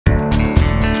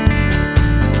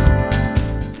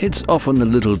It's often the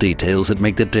little details that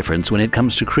make the difference when it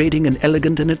comes to creating an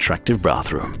elegant and attractive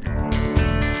bathroom.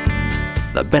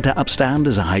 The BetteUpstand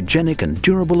is a hygienic and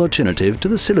durable alternative to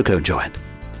the silicone joint.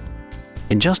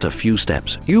 In just a few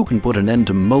steps, you can put an end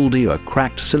to mouldy or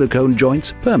cracked silicone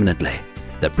joints permanently.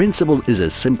 The principle is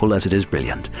as simple as it is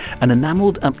brilliant: an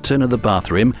enameled upturn of the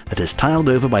bathroom that is tiled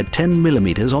over by 10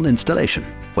 mm on installation.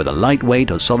 With a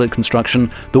lightweight or solid construction,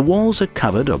 the walls are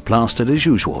covered or plastered as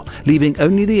usual, leaving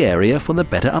only the area for the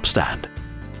BetteUpstand.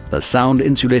 The sound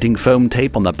insulating foam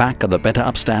tape on the back of the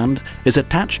BetteUpstand is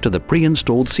attached to the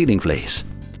pre-installed ceiling fleece.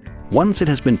 Once it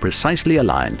has been precisely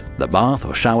aligned, the bath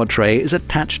or shower tray is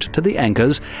attached to the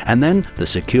anchors, and then the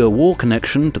secure wall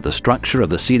connection to the structure of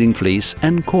the ceiling fleece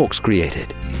and corks created.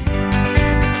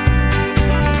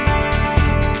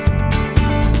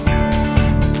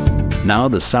 Now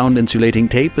the sound insulating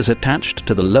tape is attached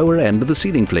to the lower end of the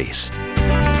ceiling fleece.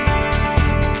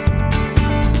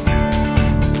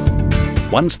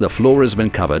 Once the floor has been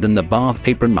covered and the bath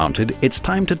apron mounted, it's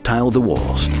time to tile the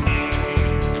walls.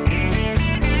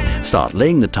 Start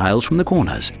laying the tiles from the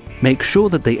corners. Make sure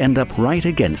that they end up right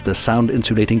against the sound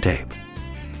insulating tape.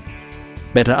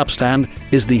 BetteUpstand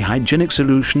is the hygienic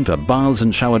solution for baths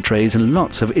and shower trays in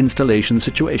lots of installation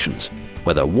situations.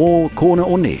 Whether wall, corner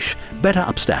or niche,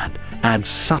 BetteUpstand adds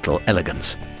subtle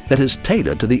elegance that is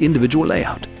tailored to the individual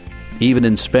layout. Even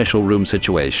in special room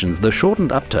situations, the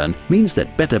shortened upturn means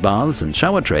that better baths and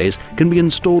shower trays can be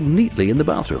installed neatly in the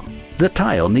bathroom. The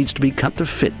tile needs to be cut to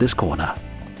fit this corner.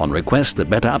 On request, the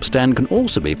BetteUpstand can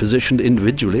also be positioned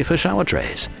individually for shower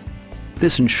trays.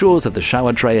 This ensures that the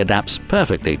shower tray adapts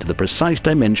perfectly to the precise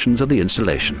dimensions of the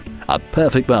installation. A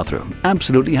perfect bathroom,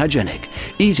 absolutely hygienic,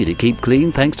 easy to keep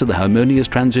clean thanks to the harmonious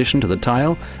transition to the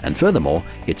tile, and furthermore,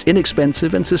 it's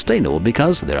inexpensive and sustainable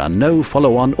because there are no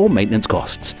follow-on or maintenance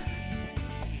costs.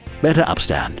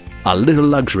 BetteUpstand, a little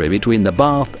luxury between the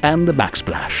bath and the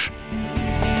backsplash.